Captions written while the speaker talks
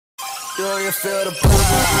Do you feel the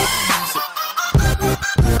vibes?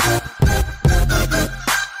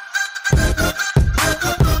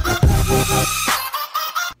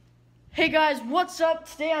 Hey guys, what's up?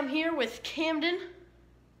 Today I'm here with Camden.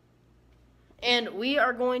 And we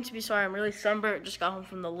are going to be, sorry, I'm really sunburnt. Just got home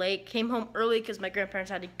from the lake. Came home early because my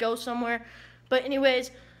grandparents had to go somewhere. But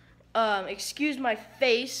anyways, excuse my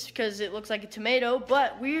face because it looks like a tomato.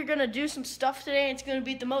 But we're going to do some stuff today. And it's going to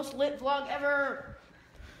be the most lit vlog ever.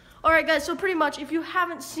 Alright guys, so pretty much if you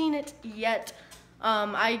haven't seen it yet,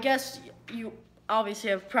 I guess you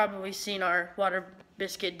obviously have probably seen our Water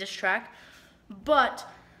Biscuit diss track. But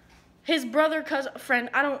his brother, cousin,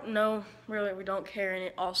 friend, I don't know, really, we don't care in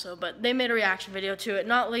it also, but they made a reaction video to it.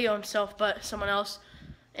 Not Leo himself, but someone else.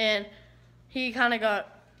 And he kind of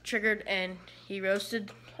got triggered and he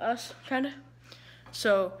roasted us, kind of.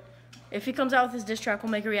 So if he comes out with his diss track,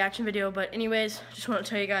 we'll make a reaction video. But anyways, just want to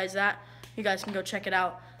tell you guys that. You guys can go check it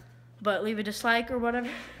out. But leave a dislike or whatever.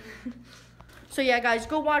 So yeah, guys,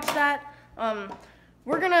 go watch that.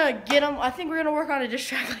 We're going to get him. I think we're going to work on a diss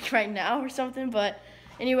track like right now or something, but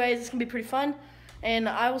anyways, it's going to be pretty fun, and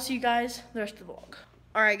I will see you guys the rest of the vlog.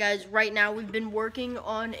 All right, guys, right now we've been working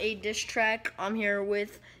on a diss track. I'm here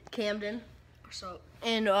with Camden. So,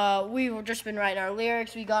 and we've just been writing our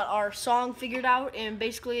lyrics. We got our song figured out, and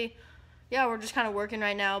basically, yeah, we're just kind of working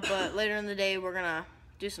right now, but later in the day, we're going to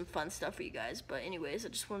do some fun stuff for you guys. But anyways, I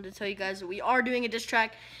just wanted to tell you guys that we are doing a diss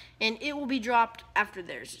track, and it will be dropped after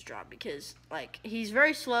theirs is dropped because, like, he's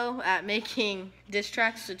very slow at making diss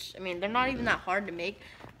tracks, which, I mean, they're not even that hard to make.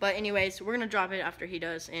 But anyways, we're going to drop it after he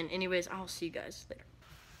does. And anyways, I'll see you guys later.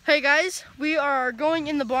 Hey guys, we are going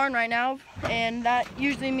in the barn right now, and that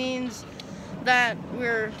usually means that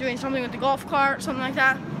we're doing something with the golf cart, something like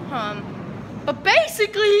that. But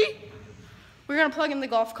basically, we're going to plug in the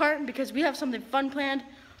golf cart because we have something fun planned,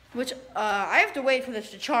 which I have to wait for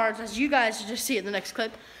this to charge, as you guys just see it in the next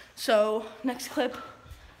clip. So, next clip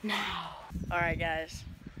now. Alright guys,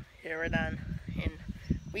 here we're done. And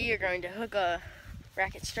we are going to hook a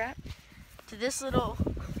racket strap to this little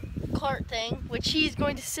cart thing, which he's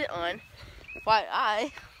going to sit on while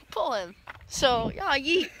I pull him. So, yeah,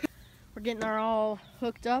 yeet. We're getting our all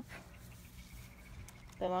hooked up.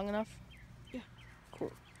 Is that long enough? Yeah.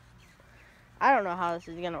 Cool. I don't know how this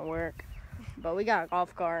is gonna work, but we got a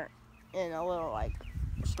golf cart and a little like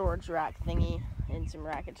storage rack thingy and some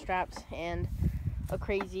racket straps and a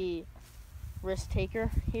crazy risk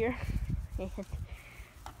taker here. And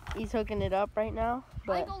he's hooking it up right now.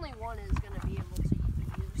 But I think only one is gonna be able to be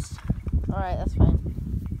used. Alright, that's fine.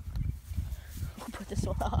 We'll put this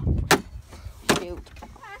one off. Shoot.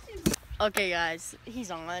 Okay guys,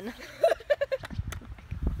 he's on.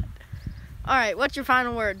 Alright, what's your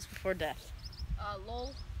final words before death?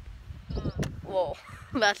 Lol. Lol.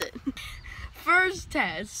 That's it. First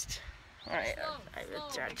test. Alright,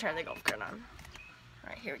 Slow. turn the golf cart on.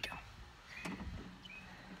 Alright, here we go.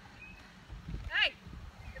 Hey,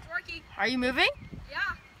 it's working. Are you moving?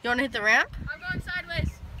 Yeah, You want to hit the ramp? I'm going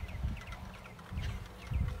sideways.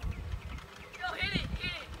 Go hit it,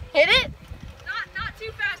 hit it. Hit it? Not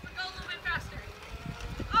too fast, but go a little bit faster.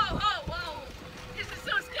 Oh, whoa. This is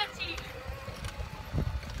so sketchy.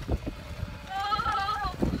 Oh.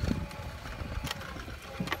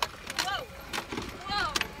 Whoa.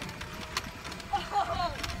 Oh.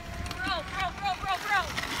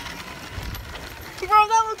 Bro,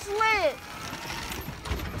 that looks lit.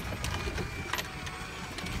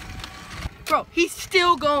 Bro, he's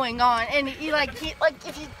still going on, and he if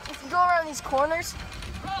you go around these corners.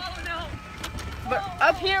 Oh, no. But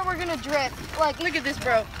up here we're gonna drift. Like, look at this,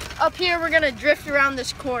 bro. Up here we're gonna drift around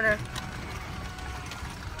this corner.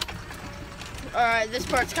 All right, this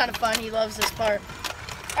part's kind of fun. He loves this part.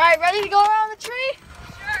 All right, ready to go around the tree?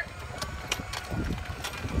 Sure.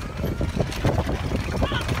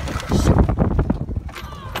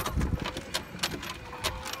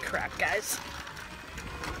 Crap, guys.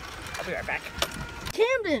 I'll be right back.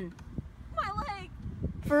 Camden, My leg.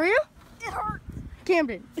 for real? It hurt.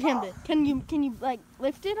 Camden, can you like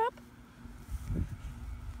lift it up?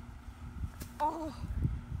 Oh,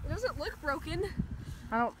 it doesn't look broken.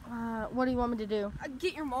 I don't. What do you want me to do?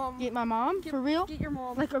 Get your mom. Get my mom? For real? Get your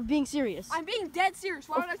mom. Like, or being serious? I'm being dead serious.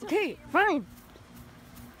 Why would I tell you? Okay, fine.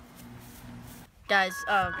 Guys,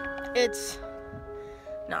 it's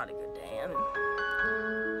not a good day. I mean,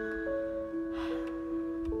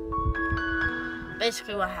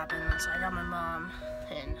 basically what happened was I got my mom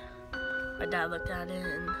and my dad looked at it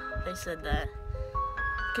and they said that it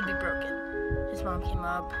could be broken. His mom came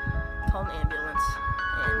up, called an ambulance,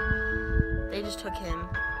 and they just took him.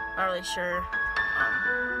 Not really sure.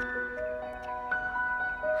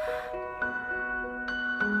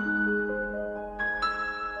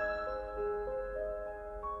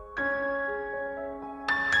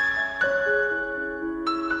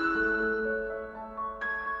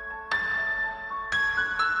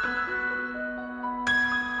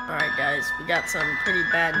 Alright guys, we got some pretty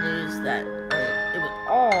bad news that it was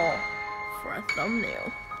all for a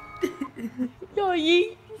thumbnail. Yo,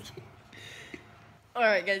 yeet.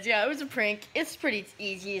 Alright guys, yeah, it was a prank. It's pretty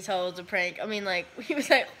easy as hell. It was a prank. I mean, like, he was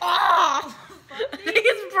like, oh, I think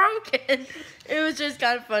it's broken. It was just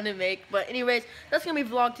kind of fun to make. But anyways, that's going to be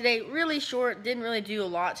vlog today. Really short. Didn't really do a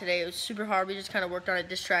lot today. It was super hard. We just kind of worked on a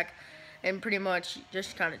diss track and pretty much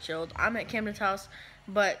just kind of chilled. I'm at Camden's house,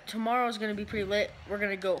 but tomorrow's going to be pretty lit. We're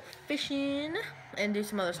going to go fishing and do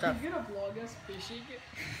some other stuff. You're going to vlog us fishing?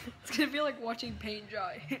 It's going to be like watching paint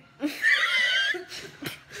dry.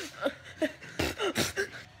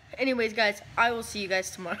 Anyways, guys, I will see you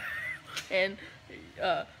guys tomorrow. And,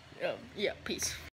 yeah, peace.